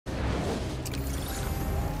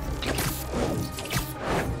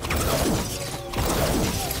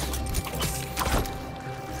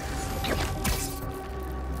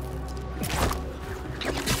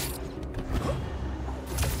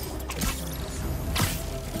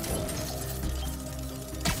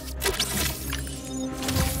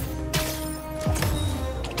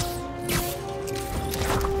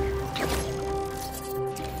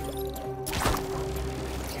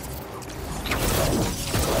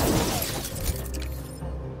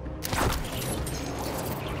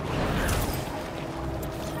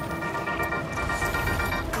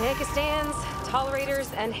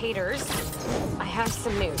tolerators and haters, I have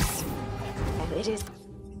some news. And it is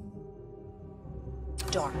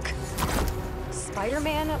dark.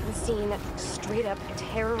 Spider-Man was seen straight up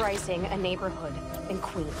terrorizing a neighborhood in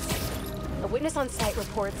Queens. A witness on site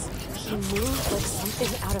reports he moved like something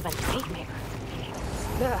out of a nightmare.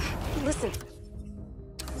 Listen,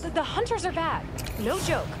 the hunters are bad, no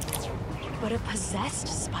joke. But a possessed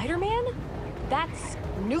Spider-Man? That's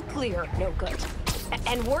nuclear no good.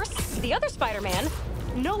 And worse, the other Spider-Man,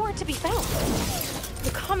 nowhere to be found.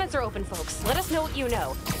 The comments are open, folks. Let us know what you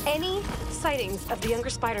know. Any sightings of the younger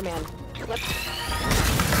Spider-Man,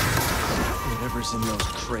 Whatever's in those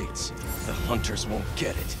crates, the hunters won't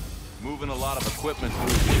get it. Moving a lot of equipment.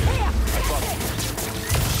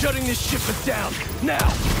 Shutting this shipment down, now!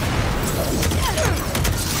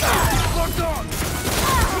 Locked on!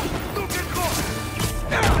 Don't get caught!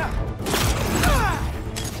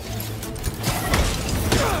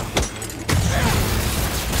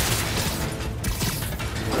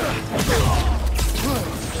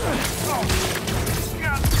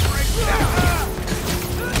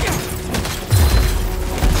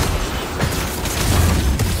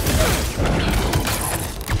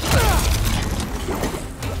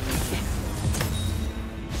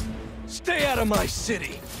 Stay out of my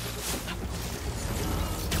city!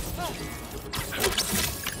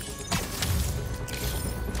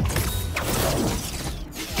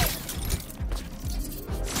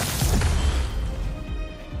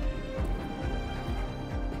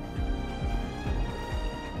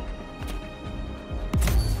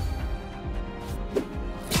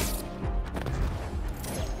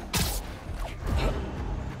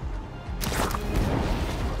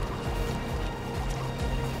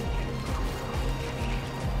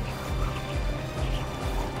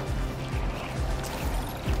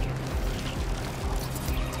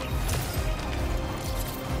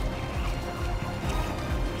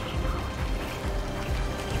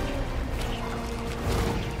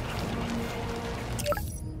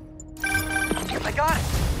 I got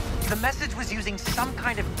it! The message was using some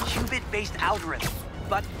kind of qubit-based algorithm,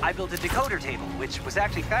 but I built a decoder table, which was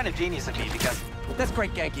actually kind of genius of me because... That's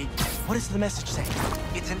great, Genki. What does the message say?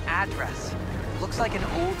 It's an address. Looks like an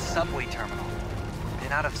old subway terminal.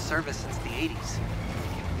 Been out of service since the 80s.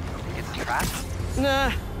 Think it's a trap?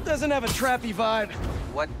 Nah, doesn't have a trappy vibe.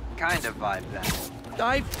 What kind of vibe, then?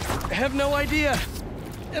 I have no idea.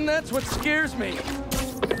 And that's what scares me.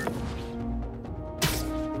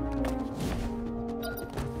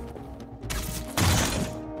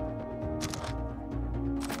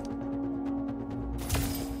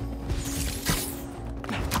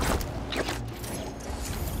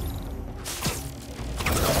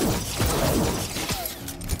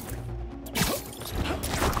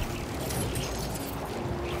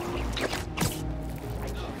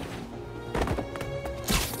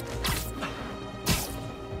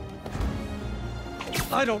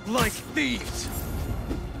 I don't like thieves!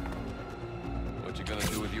 What you gonna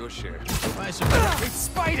do with your share? It's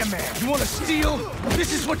Spider-Man! You wanna steal?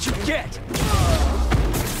 This is what you get!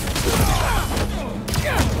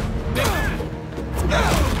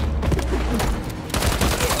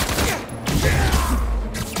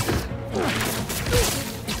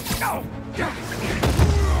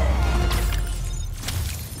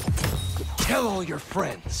 Tell all your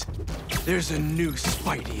friends, there's a new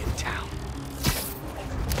Spidey in town.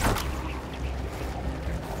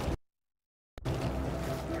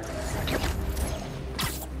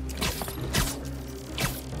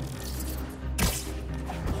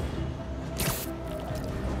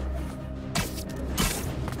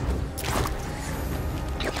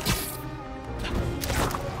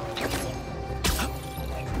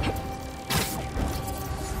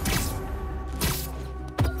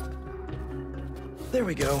 There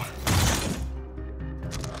we go.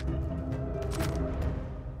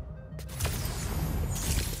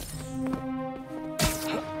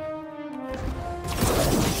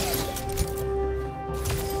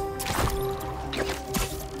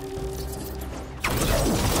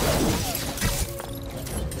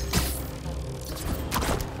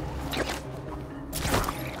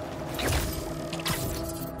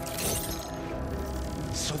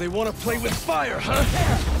 So they want to play with fire, huh?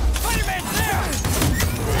 Spider-Man's there!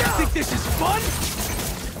 Think this is fun?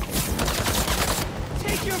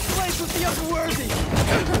 Take your place with the unworthy!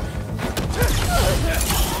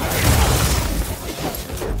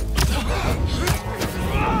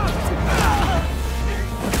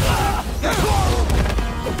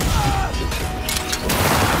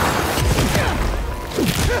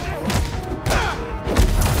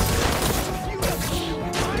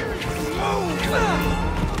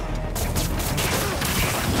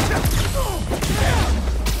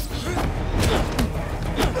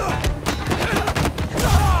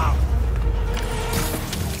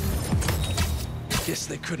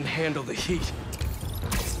 they couldn't handle the heat.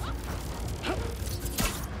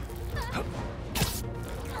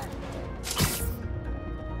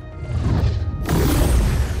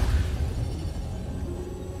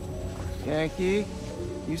 Yankee,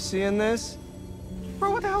 you seeing this?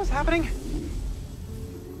 Bro, what the hell is happening?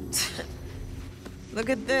 Look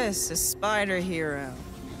at this, a spider hero.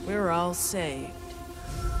 We're all saved.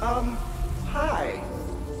 Hi.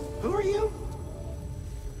 Who are you?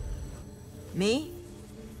 Me?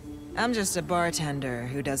 I'm just a bartender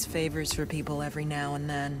who does favors for people every now and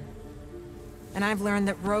then. And I've learned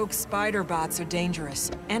that rogue spider bots are dangerous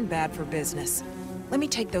and bad for business. Let me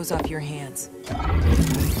take those off your hands.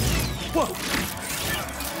 Whoa!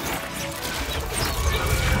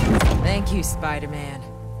 Thank you, Spider-Man.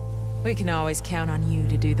 We can always count on you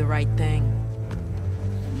to do the right thing.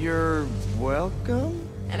 You're welcome?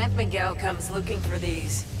 And if Miguel comes looking for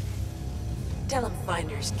these, tell him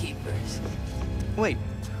finders keepers. Wait,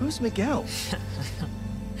 who's Miguel?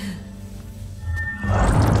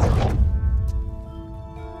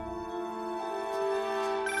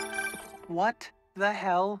 What the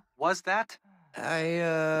hell was that?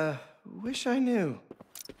 I, wish I knew.